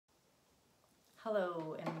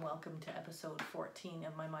Hello and welcome to episode 14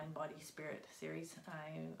 of my Mind, Body, Spirit series.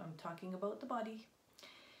 I'm talking about the body.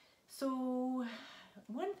 So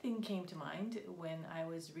one thing came to mind when I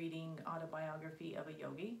was reading Autobiography of a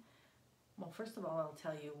Yogi. Well, first of all, I'll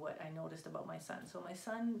tell you what I noticed about my son. So my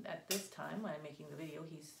son at this time, when I'm making the video,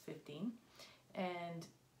 he's 15, and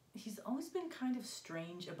he's always been kind of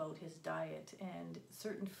strange about his diet, and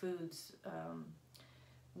certain foods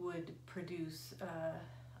would produce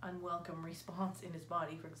unwelcome response in his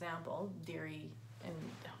body. For example, dairy, and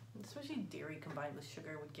especially dairy combined with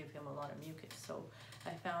sugar, would give him a lot of mucus. So I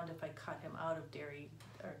found if I cut him out of dairy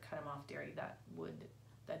or cut him off dairy, that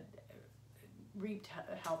reaped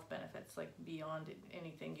health benefits like beyond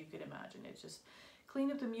anything you could imagine. It just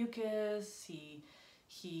cleaned up the mucus.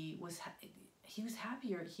 He was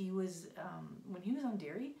happier. He was when he was on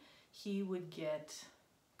dairy, he would get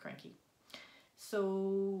cranky.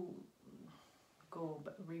 So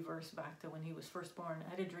reverse back to when he was first born. I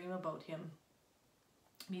had a dream about him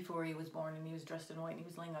before he was born, and he was dressed in white and he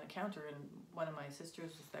was laying on a counter, and one of my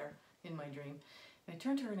sisters was there in my dream, and I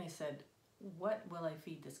turned to her and I said, "What will I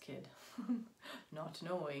feed this kid?" Not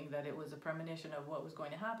knowing that it was a premonition of what was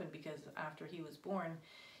going to happen, because after he was born,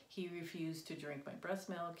 he refused to drink my breast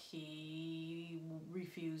milk. He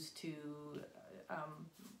refused to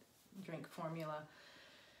drink formula.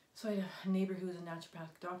 So I had a neighbor who was a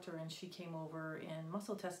naturopathic doctor, and she came over and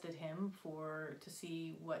muscle tested him to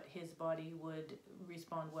see what his body would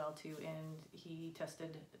respond well to, and he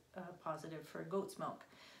tested positive for goat's milk.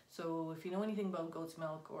 So if you know anything about goat's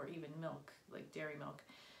milk, or even milk, like dairy milk,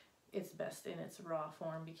 it's best in its raw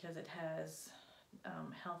form because it has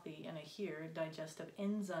healthy, and I hear, digestive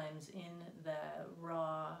enzymes in the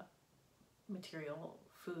raw material,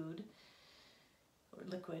 food or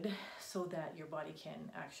liquid, so that your body can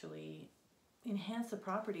actually enhance the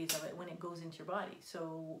properties of it when it goes into your body.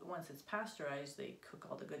 So once it's pasteurized, they cook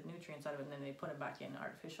all the good nutrients out of it, and then they put it back in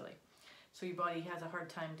artificially. So your body has a hard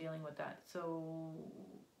time dealing with that. So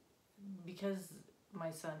because my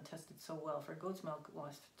son tested so well for goat's milk, well,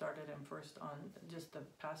 I started him first on just the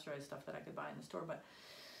pasteurized stuff that I could buy in the store, but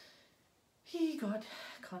he got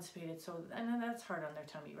constipated. So, and then that's hard on their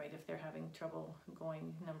tummy, right, if they're having trouble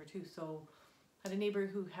going number two. So I had a neighbor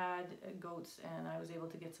who had goats, and I was able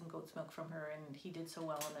to get some goat's milk from her, and he did so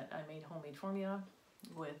well in it. I made homemade formula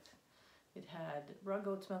with, it had raw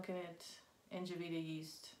goat's milk in it, Angevita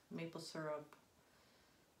yeast, maple syrup,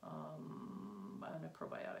 and a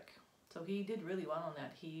probiotic. So he did really well on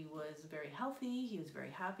that. He was very healthy. He was very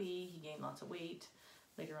happy. He gained lots of weight.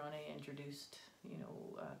 Later on, I introduced,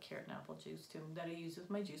 carrot and apple juice to him that I use with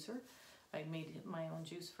my juicer. I made my own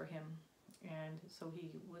juice for him, and so he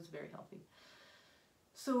was very healthy.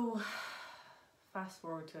 So fast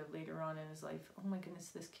forward to later on in his life, oh my goodness,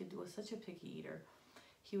 this kid was such a picky eater.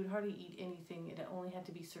 He would hardly eat anything. It only had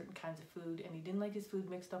to be certain kinds of food, and he didn't like his food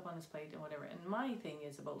mixed up on his plate and whatever. And my thing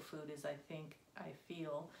is about food is I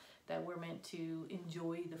feel that we're meant to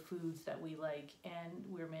enjoy the foods that we like, and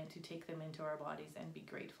we're meant to take them into our bodies and be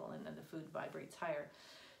grateful, and then the food vibrates higher.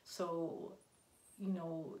 So,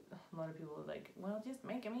 a lot of people are like, well, just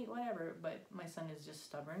make him eat whatever, but my son is just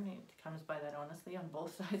stubborn. It comes by that honestly on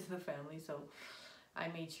both sides of the family. So I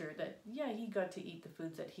made sure that, yeah, he got to eat the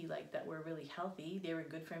foods that he liked that were really healthy. They were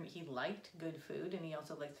good for him. He liked good food, and he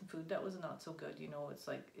also liked some food that was not so good. It's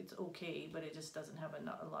like, it's okay, but it just doesn't have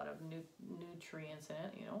a lot of nutrients in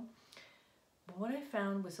it, But what I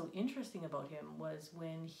found was so interesting about him was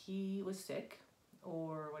when he was sick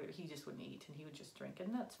or whatever, he just wouldn't eat, and he would just drink,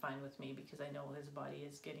 and that's fine with me because I know his body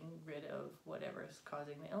is getting rid of whatever is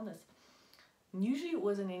causing the illness. And usually it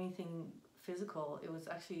wasn't anything physical. It was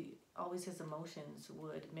actually always his emotions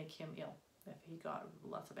would make him ill. If he got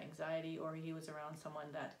lots of anxiety, or he was around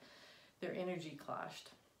someone that their energy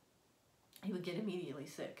clashed, he would get immediately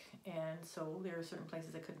sick. And so there are certain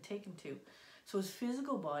places I couldn't take him to. So his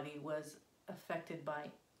physical body was affected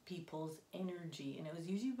by people's energy, and it was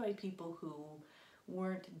usually by people who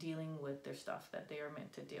weren't dealing with their stuff that they are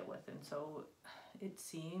meant to deal with. And so it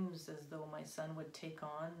seems as though my son would take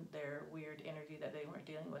on their weird energy that they weren't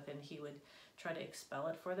dealing with, and he would try to expel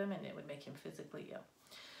it for them, and it would make him physically ill.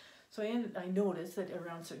 So I noticed that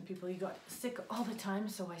around certain people he got sick all the time,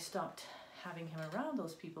 so I stopped having him around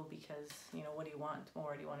those people because, what do you want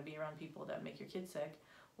more? Do you want to be around people that make your kid sick,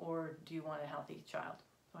 or do you want a healthy child?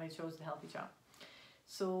 So I chose the healthy child.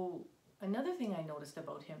 So another thing I noticed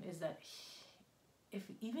about him is that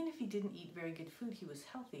even if he didn't eat very good food, he was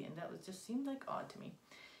healthy, and that just seemed like odd to me,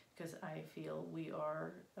 because I feel we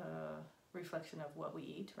are a reflection of what we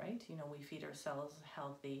eat, right? We feed ourselves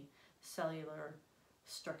healthy, cellular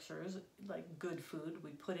structures, like good food.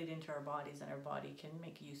 We put it into our bodies and our body can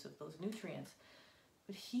make use of those nutrients.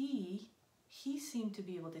 But he seemed to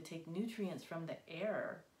be able to take nutrients from the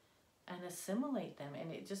air and assimilate them,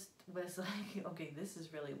 and it just was like, okay, this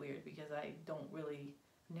is really weird, because I don't really,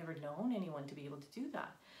 never known anyone to be able to do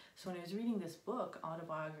that. So when I was reading this book,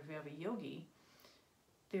 Autobiography of a Yogi,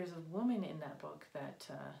 there's a woman in that book that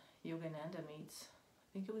Yogananda meets.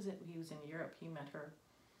 I think he was in Europe, he met her,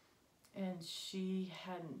 and she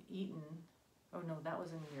hadn't eaten, oh no, that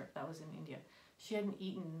was in Europe, that was in India. She hadn't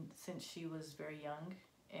eaten since she was very young,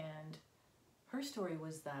 and her story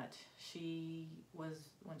was that she was,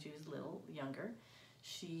 when she was little, younger,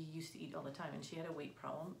 she used to eat all the time, and she had a weight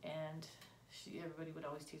problem, and everybody would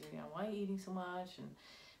always tease her, why are you eating so much? And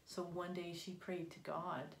so one day she prayed to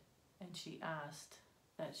God, and she asked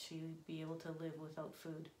that she be able to live without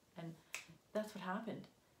food, and that's what happened.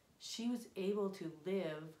 She was able to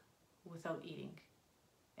live without eating,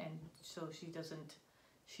 and so she doesn't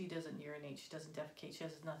urinate, she doesn't defecate, she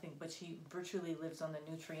has nothing, but she virtually lives on the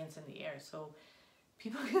nutrients in the air. So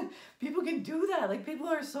people can do that. Like, people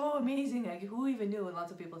are so amazing. Like, who even knew? And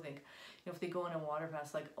lots of people think, if they go on a water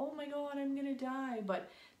fast, like, oh my God, I'm gonna die. But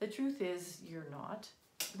the truth is, you're not.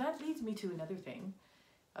 That leads me to another thing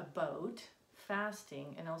about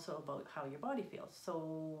fasting, and also about how your body feels.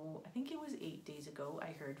 So I think it was 8 days ago,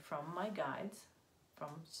 I heard from my guides, from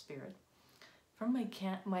Spirit, from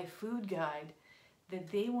my food guide, that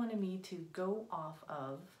they wanted me to go off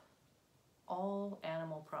of all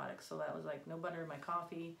animal products. So that was like no butter in my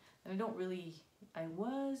coffee. And I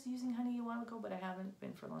was using honey a while ago, but I haven't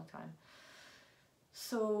been for a long time.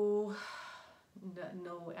 So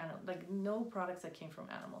no products that came from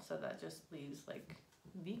animals. So that just leaves like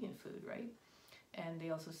vegan food, right? And they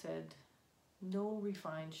also said no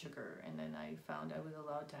refined sugar. And then I found I was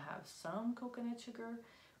allowed to have some coconut sugar,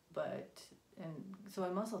 and so I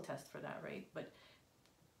muscle test for that, right? But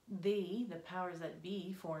the powers that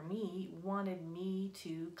be for me wanted me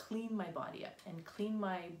to clean my body up and clean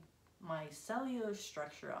my cellular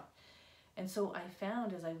structure up. And so I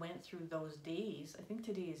found, as I went through those days, I think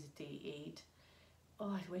today is day 8,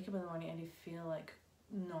 I wake up in the morning and I feel like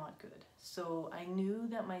not good. So I knew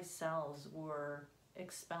that my cells were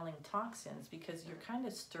expelling toxins, because you're kind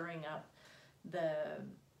of stirring up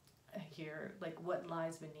like what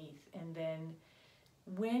lies beneath. And then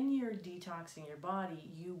when you're detoxing your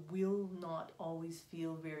body, you will not always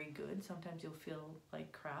feel very good. Sometimes you'll feel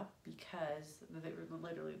like crap, because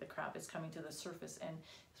literally the crap is coming to the surface. And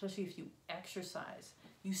especially if you exercise,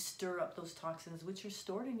 you stir up those toxins, which are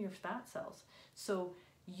stored in your fat cells. So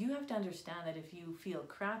you have to understand that if you feel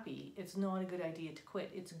crappy, it's not a good idea to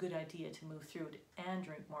quit. It's a good idea to move through it and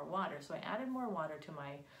drink more water. So I added more water to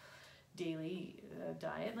my daily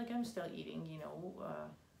diet. Like, I'm still eating,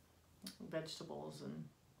 vegetables,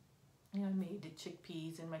 and I made the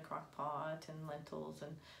chickpeas in my crock pot and lentils,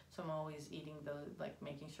 and so I'm always eating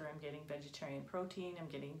making sure I'm getting vegetarian protein. I'm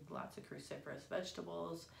getting lots of cruciferous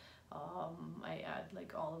vegetables. I add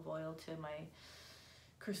like olive oil to my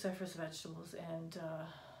cruciferous vegetables, and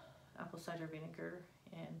apple cider vinegar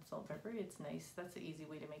and salt, pepper. It's nice. That's an easy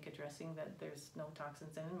way to make a dressing that there's no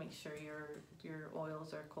toxins in it. Make sure your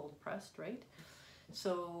oils are cold pressed, right?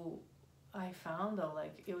 So I found though,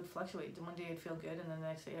 like, it would fluctuate. One day I'd feel good, and then the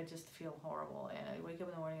next day I'd just feel horrible. And I wake up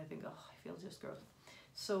in the morning and I think, oh, I feel just gross.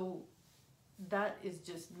 So that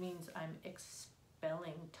just means I'm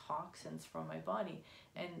expelling toxins from my body.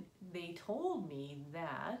 And they told me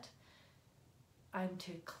that I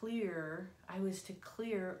was to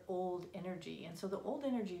clear old energy. And so the old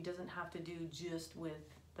energy doesn't have to do just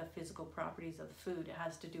with the physical properties of the food. It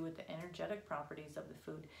has to do with the energetic properties of the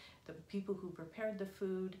food, the people who prepared the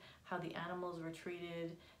food, how the animals were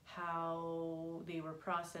treated, how they were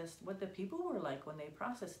processed, what the people were like when they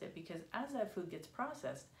processed it. Because as that food gets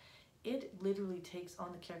processed, it literally takes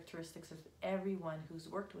on the characteristics of everyone who's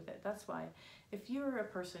worked with it. That's why if you're a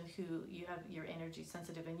person you're energy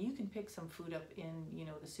sensitive, and you can pick some food up in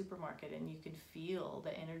the supermarket, and you can feel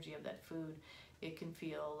the energy of that food, it can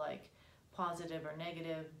feel like positive or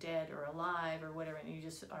negative, dead or alive or whatever, and you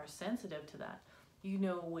just are sensitive to that. You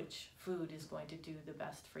know which food is going to do the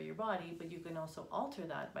best for your body, but you can also alter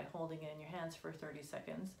that by holding it in your hands for 30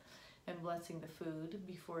 seconds and blessing the food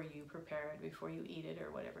before you prepare it, before you eat it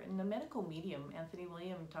or whatever. And the medical medium, Anthony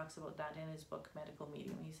William talks about that in his book, Medical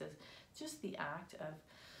Medium. He says just the act of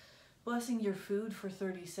blessing your food for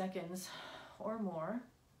 30 seconds or more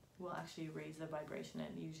will actually raise the vibration,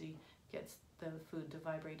 and usually gets the food to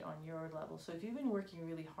vibrate on your level. So if you've been working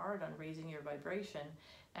really hard on raising your vibration,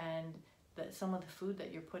 and that some of the food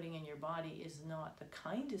that you're putting in your body is not the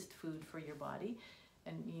kindest food for your body,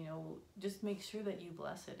 And just make sure that you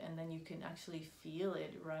bless it, and then you can actually feel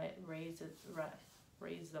it, right, raise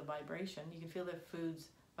the vibration. You can feel the food's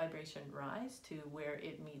vibration rise to where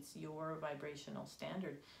it meets your vibrational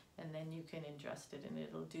standard, and then you can ingest it, and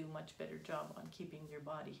it'll do a much better job on keeping your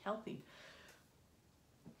body healthy.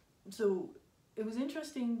 So it was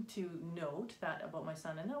interesting to note that about my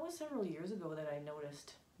son, and that was several years ago that I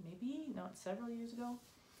noticed. Maybe not several years ago.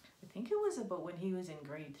 I think it was about when he was in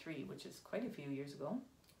grade 3, which is quite a few years ago.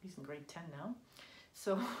 He's in grade 10 now.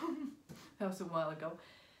 So that was a while ago.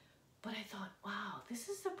 But I thought, wow, this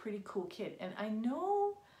is a pretty cool kid. And I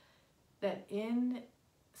know that in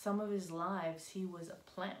some of his lives, he was a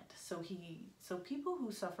plant. So people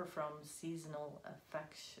who suffer from seasonal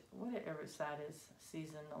affection, whatever that is,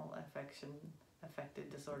 seasonal affected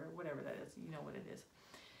disorder, whatever that is, you know what it is.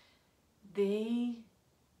 They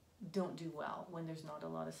don't do well when there's not a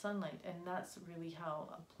lot of sunlight, and that's really how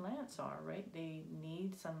plants are, right? They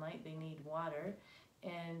need sunlight, they need water,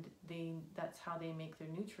 and that's how they make their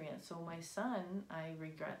nutrients. So my son, I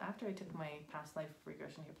regret, after I took my past life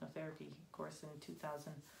regression hypnotherapy course in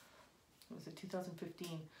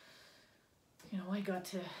 2015, I got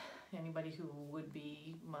to, anybody who would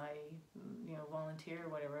be my volunteer or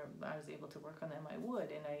whatever, I was able to work on them, I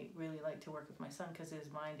would. And I really like to work with my son because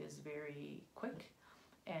his mind is very quick.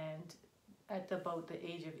 And at about the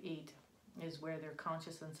age of 8 is where their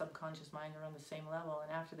conscious and subconscious mind are on the same level.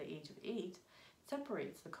 And after the age of 8, it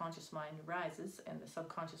separates. The conscious mind rises and the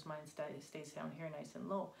subconscious mind stays down here nice and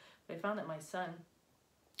low. But I found that my son,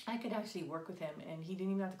 I could actually work with him, and he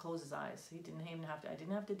didn't even have to close his eyes. I didn't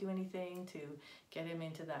have to do anything to get him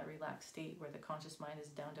into that relaxed state where the conscious mind is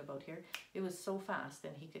down to about here. It was so fast,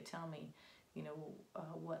 and he could tell me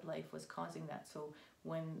what life was causing that. So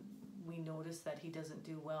when we notice that he doesn't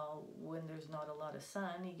do well when there's not a lot of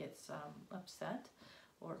sun, he gets upset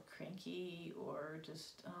or cranky or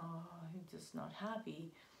just not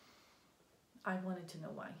happy. I wanted to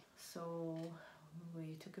know why. So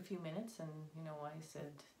we took a few minutes, and I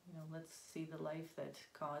said, let's see the life that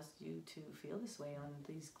caused you to feel this way on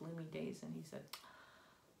these gloomy days. And he said,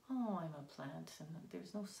 oh, I'm a plant and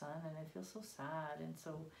there's no sun and I feel so sad. And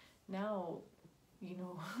so now,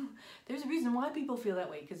 there's a reason why people feel that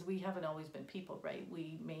way, because we haven't always been people, right?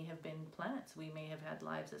 We may have been plants. We may have had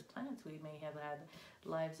lives as plants. We may have had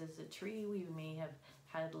lives as a tree. We may have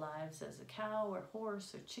had lives as a cow or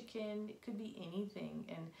horse or chicken. It could be anything.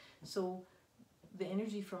 And so the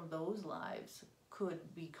energy from those lives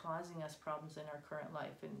could be causing us problems in our current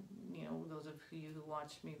life. And those of you who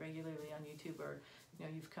watch me regularly on YouTube, or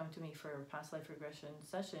you've come to me for a past life regression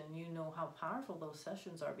session, you know how powerful those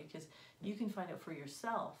sessions are, because you can find out for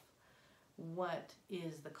yourself what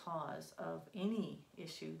is the cause of any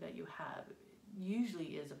issue that you have. Usually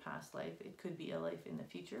is a past life. It could be a life in the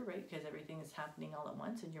future, right? Because everything is happening all at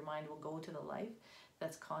once, and your mind will go to the life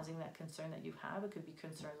that's causing that concern that you have. It could be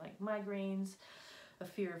concerns like migraines, a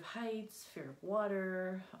fear of heights, fear of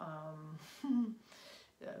water,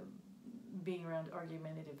 being around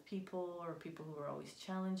argumentative people or people who are always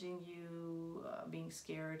challenging you, being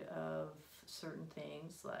scared of certain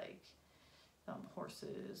things like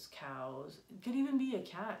horses, cows. It could even be a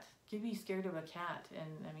cat. You could be scared of a cat,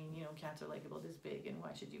 and cats are like about this big, and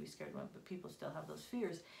why should you be scared of them? But people still have those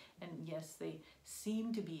fears, and yes, they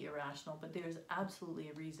seem to be irrational, but there's absolutely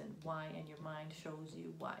a reason why, and your mind shows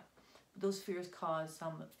you why. Those fears cause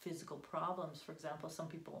some physical problems. For example, some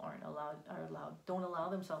people don't allow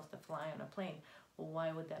themselves to fly on a plane. Well,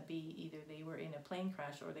 why would that be? Either they were in a plane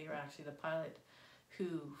crash, or they were actually the pilot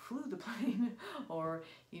who flew the plane, or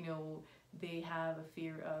they have a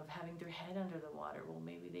fear of having their head under the water. Well,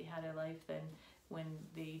 maybe they had a life then when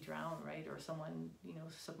they drown, right? Or someone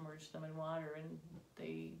submerged them in water and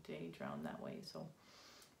they drowned that way. So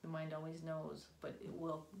the mind always knows, but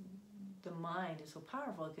the mind is so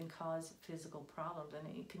powerful, it can cause physical problems, and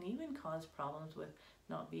it can even cause problems with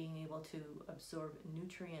not being able to absorb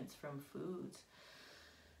nutrients from foods.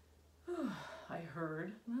 I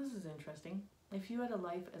heard, this is interesting, if you had a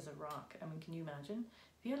life as a rock, can you imagine?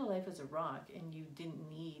 If you had a life as a rock and you didn't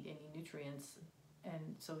need any nutrients,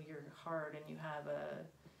 and so you're hard and you have a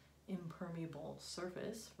impermeable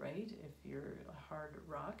surface, right? If you're a hard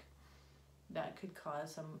rock, that could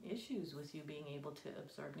cause some issues with you being able to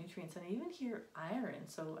absorb nutrients. And I even hear iron.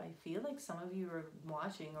 So I feel like some of you are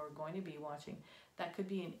watching or going to be watching. That could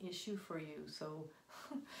be an issue for you. So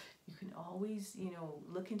you can always,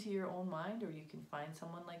 look into your own mind, or you can find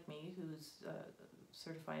someone like me who's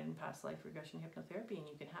certified in past life regression hypnotherapy, and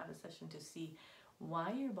you can have a session to see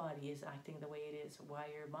why your body is acting the way it is, why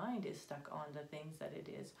your mind is stuck on the things that it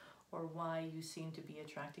is, or why you seem to be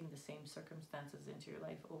attracting the same circumstances into your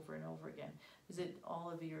life over and over again. Is it all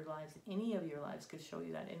of your lives? Any of your lives could show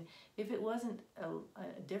you that. And if it wasn't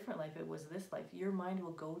a different life, it was this life, your mind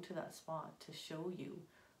will go to that spot to show you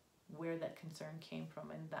where that concern came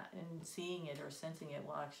from, and seeing it or sensing it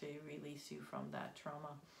will actually release you from that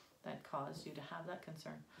trauma that caused you to have that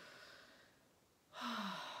concern.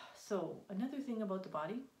 So another thing about the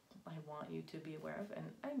body I want you to be aware of, and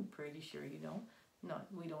I'm pretty sure you know,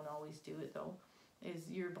 we don't always do it though, is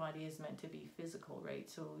your body is meant to be physical, right?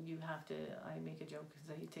 So you have to, I make a joke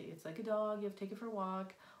because it's like a dog, you have to take it for a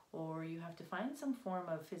walk, or you have to find some form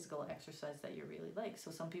of physical exercise that you really like.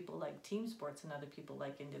 So some people like team sports and other people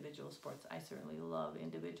like individual sports. I certainly love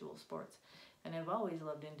individual sports, and I've always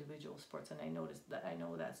loved individual sports, and I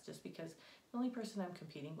know that's just because the only person I'm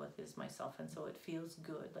competing with is myself, and so it feels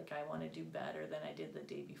good, like I want to do better than I did the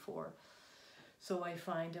day before. So I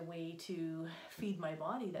find a way to feed my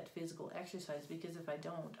body that physical exercise, because if I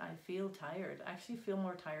don't, I feel tired. I actually feel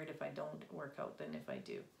more tired if I don't work out than if I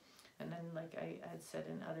do. And then, like I had said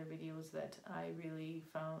in other videos, that I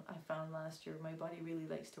found last year, my body really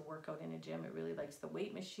likes to work out in a gym. It really likes the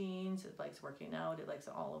weight machines. It likes working out. It likes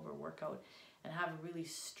all over workout, and have a really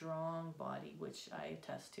strong body, which I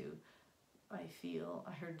attest to. I feel,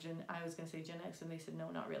 I was going to say Gen X, and they said, no,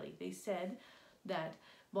 not really. They said that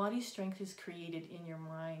body strength is created in your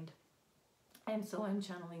mind. And so I'm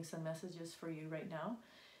channeling some messages for you right now.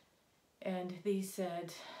 And they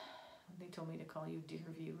said, they told me to call you dear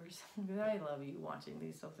viewers. I love you watching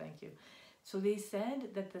these, so thank you. So they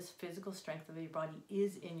said that this physical strength of your body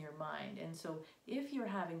is in your mind. And so if you're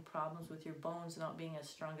having problems with your bones not being as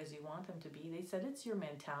strong as you want them to be, they said it's your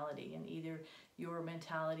mentality. And either your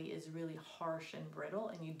mentality is really harsh and brittle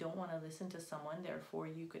and you don't want to listen to someone, therefore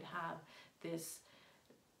you could have this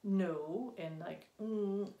no and like,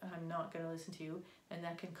 I'm not going to listen to you. And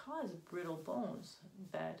that can cause brittle bones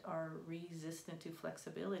that are resistant to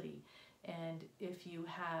flexibility. And if you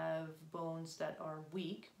have bones that are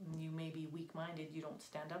weak, you may be weak-minded, you don't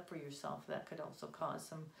stand up for yourself, that could also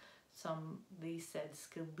cause some they said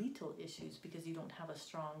skeletal issues, because you don't have a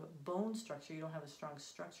strong bone structure, you don't have a strong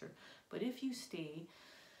structure. But if you stay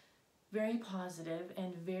very positive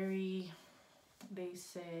and very, they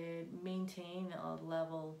said, maintain a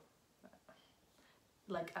level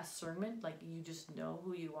like discernment, like you just know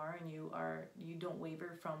who you are, and you don't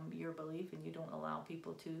waver from your belief, and you don't allow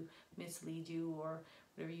people to mislead you or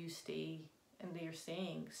whatever. You stay, and they are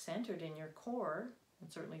saying, centered in your core,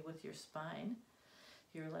 and certainly with your spine.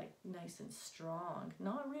 You're like nice and strong,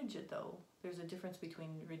 not rigid though. There's a difference between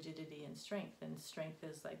rigidity and strength. And strength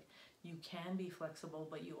is like, you can be flexible,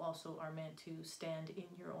 but you also are meant to stand in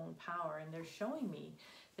your own power. And they're showing me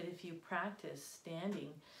that if you practice standing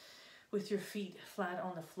with your feet flat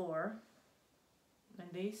on the floor, and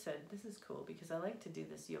they said, this is cool because I like to do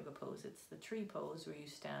this yoga pose. It's the tree pose where you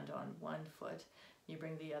stand on one foot, you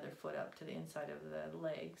bring the other foot up to the inside of the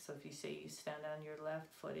leg. So if you say you stand on your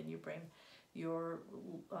left foot and you bring your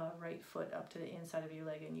right foot up to the inside of your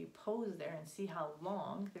leg and you pose there and see how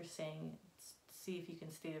long, they're saying, see if you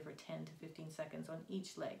can stay there for 10 to 15 seconds on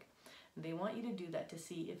each leg. And they want you to do that to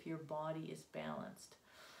see if your body is balanced.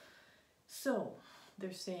 So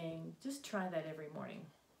they're saying just try that every morning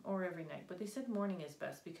or every night, but they said morning is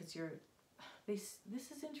best because this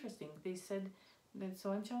is interesting. They said that,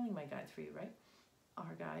 so I'm showing my guides for you, right?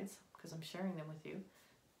 Our guides, because I'm sharing them with you.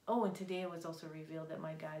 Oh, and today it was also revealed that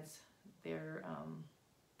my guides, I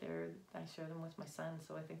share them with my son,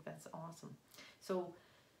 so I think that's awesome. So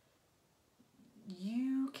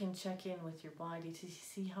you can check in with your body to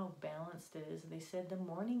see how balanced it is. They said the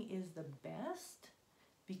morning is the best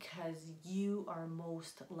because you are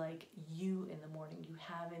most like you in the morning. You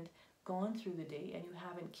haven't gone through the day and you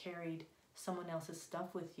haven't carried someone else's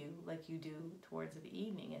stuff with you like you do towards the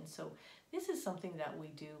evening. And so this is something that we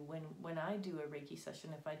do when I do a Reiki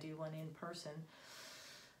session, if I do one in person.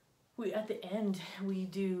 At the end we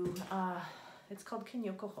do it's called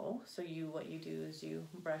Kinyokoho. So what you do is you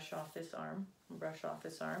brush off this arm,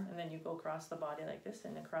 and then you go across the body like this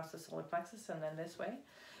and across the solar plexus and then this way.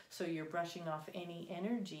 So you're brushing off any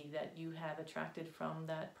energy that you have attracted from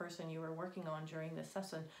that person you were working on during the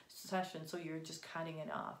session. So you're just cutting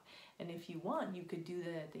it off. And if you want, you could do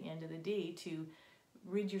that at the end of the day to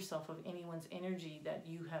rid yourself of anyone's energy that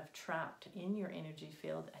you have trapped in your energy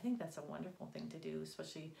field. I think that's a wonderful thing to do,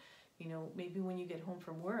 especially, you know, maybe when you get home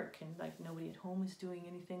from work and like nobody at home is doing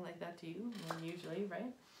anything like that to you, usually,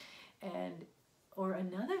 right? Or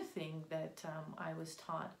another thing that I was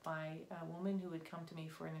taught by a woman who would come to me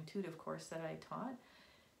for an intuitive course that I taught.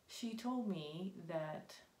 She told me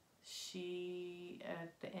that she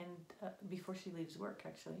at the end, before she leaves work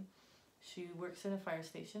actually, she works in a fire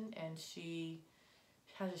station and she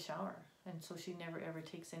has a shower, and so she never ever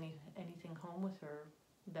takes anything home with her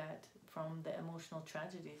that from the emotional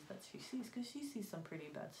tragedies that she sees, because she sees some pretty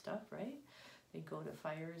bad stuff, right? They go to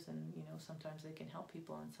fires and sometimes they can help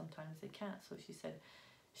people and sometimes they can't. So she said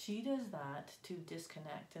she does that to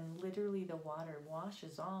disconnect, and literally the water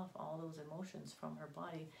washes off all those emotions from her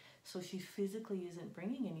body, so she physically isn't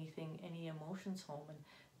bringing any emotions home. And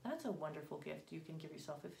that's a wonderful gift you can give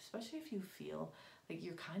yourself, especially if you feel like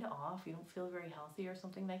you're kind of off, you don't feel very healthy or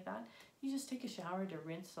something like that. You just take a shower to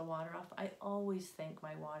rinse the water off. I always thank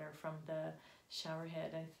my water from the shower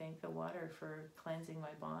head. I thank the water for cleansing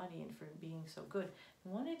my body and for being so good. I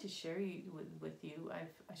wanted to share with you.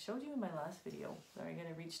 I showed you in my last video. Sorry, I'm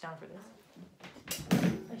gonna reach down for this.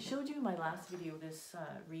 I showed you in my last video this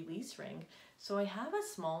release ring. So I have a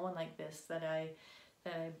small one like this that I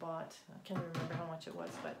bought. I can't remember how much it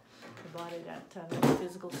was, but I bought it at a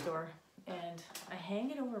physical store, and I hang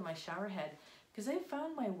it over my shower head because I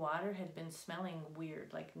found my water had been smelling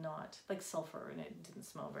weird, like not like sulfur, and it didn't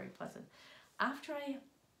smell very pleasant. After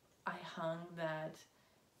I hung that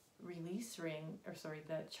release ring, or sorry,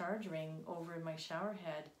 that charge ring over my shower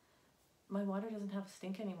head, my water doesn't have a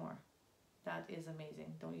stink anymore. That is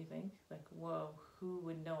amazing, don't you think? Like, whoa, who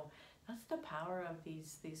would know? That's the power of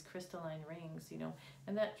these crystalline rings,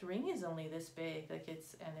 and that ring is only this big, like it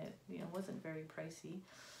wasn't very pricey,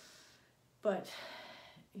 but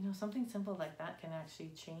something simple like that can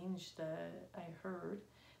actually change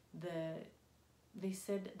they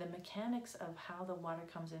said the mechanics of how the water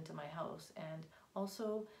comes into my house, and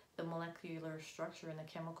also the molecular structure and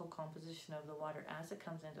the chemical composition of the water as it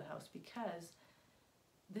comes into the house, because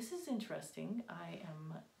this is interesting. I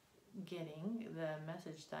am getting the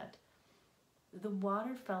message that the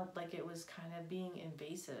water felt like it was kind of being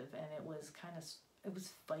invasive, and it was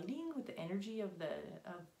fighting with the energy of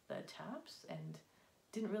the taps and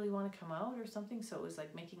didn't really want to come out or something, so it was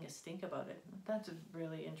like making a stink about it. That's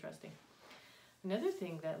really interesting. Another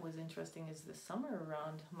thing that was interesting is this summer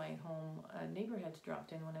around my home, a neighbor had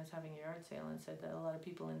dropped in when I was having a yard sale and said that a lot of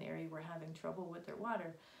people in the area were having trouble with their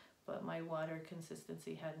water, but my water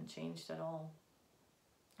consistency hadn't changed at all.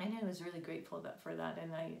 And I was really grateful for that,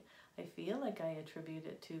 and I feel like I attribute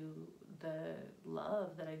it to the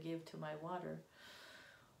love that I give to my water,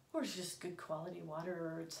 or it's just good quality water,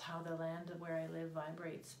 or it's how the land where I live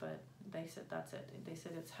vibrates. But they said that's it. They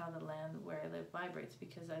said it's how the land where I live vibrates,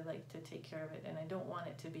 because I like to take care of it, and I don't want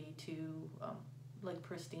it to be too like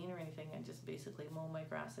pristine or anything. I just basically mow my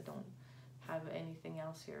grass. I don't have anything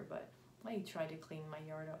else here, but I try to clean my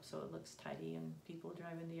yard up so it looks tidy and people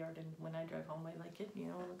drive in the yard, and when I drive home I like it,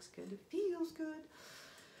 it looks good, it feels good.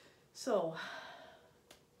 So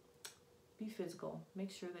be physical.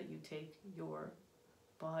 Make sure that you take your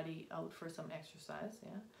body out for some exercise.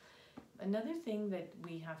 Another thing that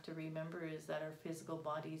we have to remember is that our physical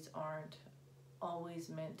bodies aren't always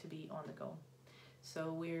meant to be on the go.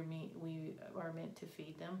 So we are meant to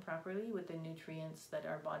feed them properly with the nutrients that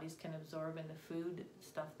our bodies can absorb, and the food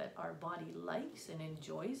stuff that our body likes and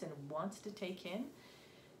enjoys and wants to take in.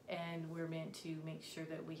 And we're meant to make sure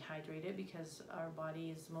that we hydrate it, because our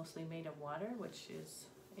body is mostly made of water, which is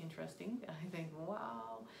interesting. I think,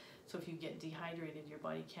 wow. So if you get dehydrated, your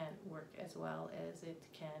body can't work as well as it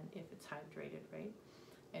can if it's hydrated, right?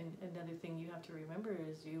 And another thing you have to remember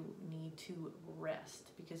is you need to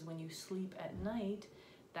rest, because when you sleep at night,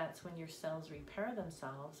 that's when your cells repair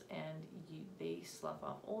themselves, and they slough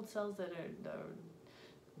off old cells that are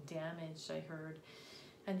damaged, I heard,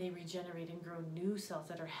 and they regenerate and grow new cells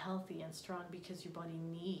that are healthy and strong, because your body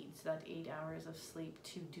needs that 8 hours of sleep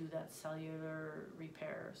to do that cellular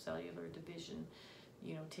repair, cellular division.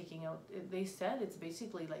 Taking out, they said it's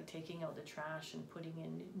basically like taking out the trash and putting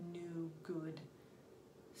in new good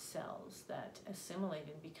cells that assimilate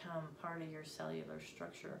and become part of your cellular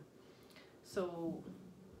structure. So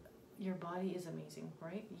your body is amazing,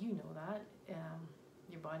 right? You know that.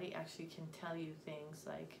 Your body actually can tell you things,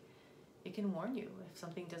 like it can warn you if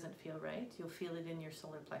something doesn't feel right. You'll feel it in your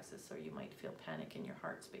solar plexus, or you might feel panic in your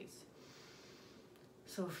heart space.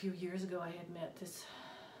 So a few years ago I had met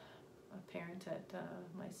a parent at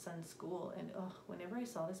my son's school, and whenever I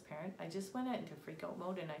saw this parent, I just went into freak out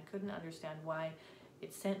mode, and I couldn't understand why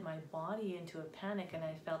it sent my body into a panic, and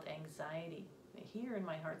I felt anxiety here in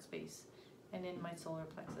my heart space and in my solar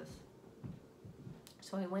plexus.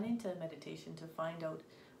 So I went into meditation to find out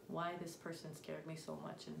why this person scared me so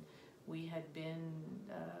much, and we had been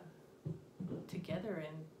together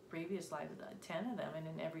in previous lives, 10 of them, and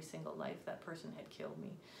in every single life that person had killed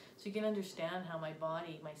me. So you can understand how my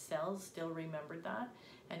body, my cells still remembered that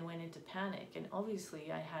and went into panic. And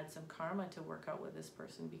obviously I had some karma to work out with this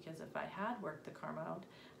person, because if I had worked the karma out,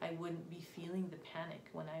 I wouldn't be feeling the panic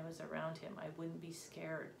when I was around him. I wouldn't be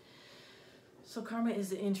scared. So karma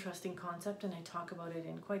is an interesting concept, and I talk about it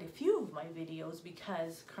in quite a few of my videos,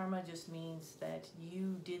 because karma just means that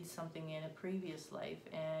you did something in a previous life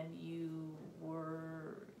and you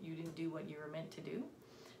didn't do what you were meant to do.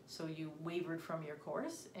 So you wavered from your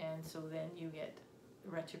course, and so then you get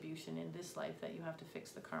retribution in this life that you have to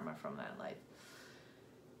fix the karma from that life.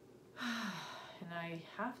 And I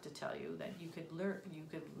have to tell you that you could learn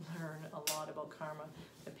a lot about karma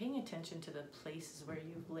by paying attention to the places where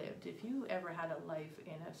you've lived. If you ever had a life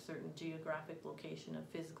in a certain geographic location,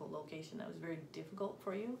 a physical location that was very difficult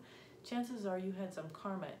for you, chances are you had some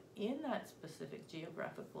karma in that specific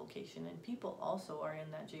geographic location, and people also are in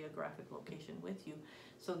that geographic location with you,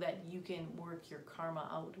 so that you can work your karma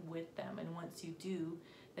out with them. And once you do,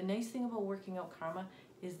 the nice thing about working out karma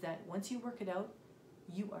is that once you work it out,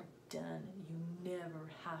 you are done. You never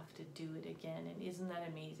have to do it again. And isn't that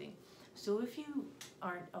amazing? So if you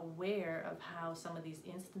aren't aware of how some of these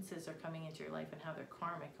instances are coming into your life and how they're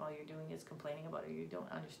karmic, all you're doing is complaining about it, or you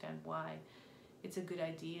don't understand why, it's a good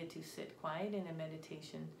idea to sit quiet in a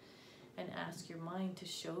meditation and ask your mind to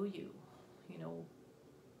show you,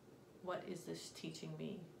 what is this teaching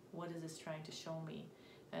me? What is this trying to show me?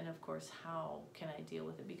 And of course, how can I deal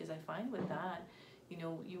with it? Because I find with that,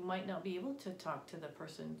 you might not be able to talk to the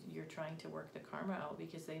person you're trying to work the karma out,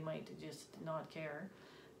 because they might just not care.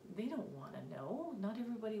 They don't want to know. Not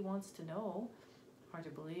everybody wants to know. Hard to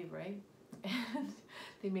believe, right? And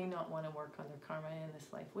they may not want to work on their karma in this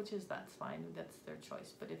life, that's fine. That's their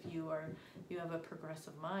choice. But if you have a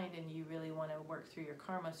progressive mind and you really want to work through your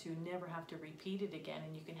karma, so you never have to repeat it again,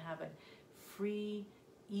 and you can have a free,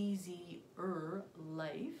 easier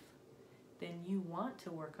life, then you want to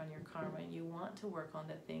work on your karma, and you want to work on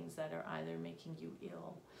the things that are either making you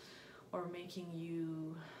ill or making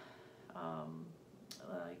you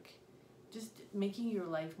just making your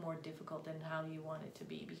life more difficult than how you want it to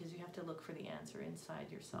be, because you have to look for the answer inside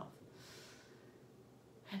yourself.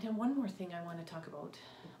 And then one more thing I want to talk about,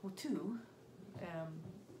 well, two.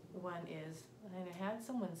 One is, and I had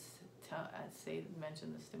someone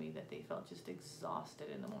mention this to me, that they felt just exhausted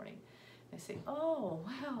in the morning. I say, oh,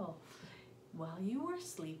 well, while you were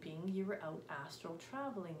sleeping, you were out astral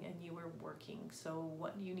traveling and you were working. So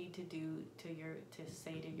what you need to do to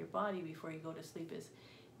say to your body before you go to sleep is,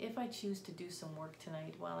 if I choose to do some work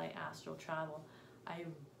tonight while I astral travel, I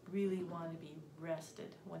really want to be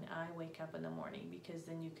rested when I wake up in the morning, because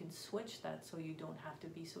then you can switch that so you don't have to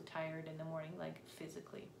be so tired in the morning, like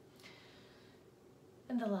physically.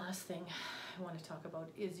 And the last thing I want to talk about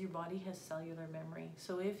is your body has cellular memory.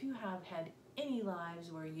 So if you have had any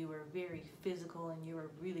lives where you were very physical and you were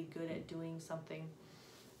really good at doing something,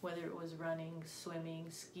 whether it was running, swimming,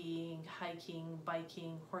 skiing, hiking,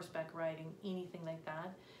 biking, horseback riding, anything like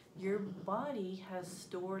that, your body has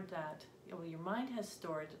stored that, or your mind has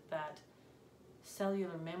stored that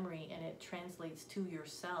cellular memory, and it translates to your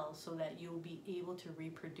cells so that you'll be able to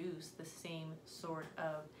reproduce the same sort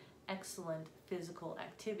of excellent physical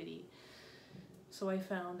activity. So I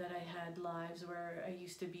found that I had lives where I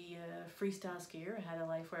used to be a freestyle skier. I had a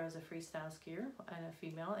life where I was a freestyle skier and a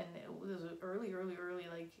female, and it was early,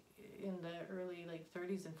 like in the early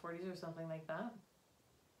 30s and 40s or something like that.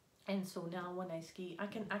 And so now when I ski, I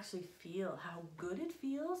can actually feel how good it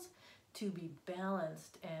feels to be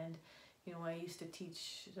balanced. And I used to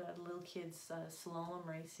teach little kids slalom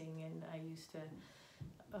racing, and I used to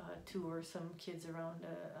tour some kids around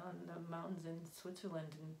on the mountains in Switzerland,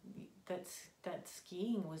 and that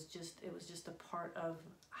skiing was just a part of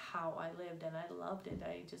how I lived, and I loved it.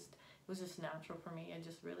 It was just natural for me. I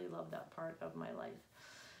just really loved that part of my life.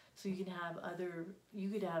 So you could have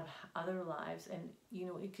other lives, and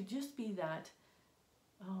it could just be that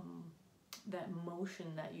that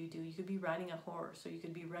motion that you do. You could be riding a horse, or you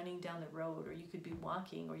could be running down the road, or you could be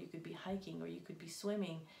walking, or you could be hiking, or you could be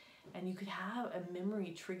swimming. And you could have a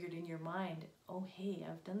memory triggered in your mind. Oh, hey,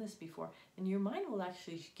 I've done this before. And your mind will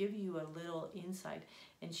actually give you a little insight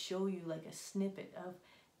and show you like a snippet of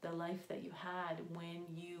the life that you had when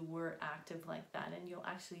you were active like that. And you'll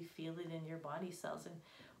actually feel it in your body cells. And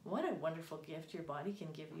what a wonderful gift your body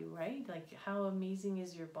can give you, right? Like, how amazing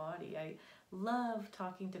is your body? I love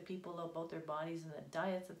talking to people about their bodies and the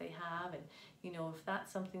diets that they have. And, if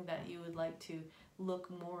that's something that you would like to look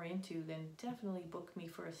more into, then definitely book me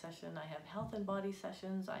for a session. I have health and body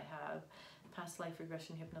sessions. I have past life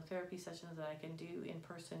regression hypnotherapy sessions that I can do in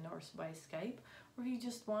person or by Skype, or you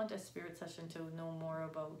just want a spirit session to know more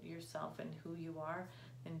about yourself and who you are,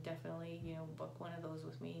 then definitely, you know, book one of those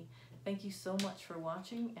with me. Thank you so much for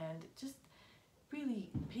watching, and just really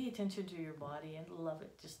pay attention to your body and love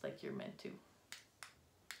it just like you're meant to.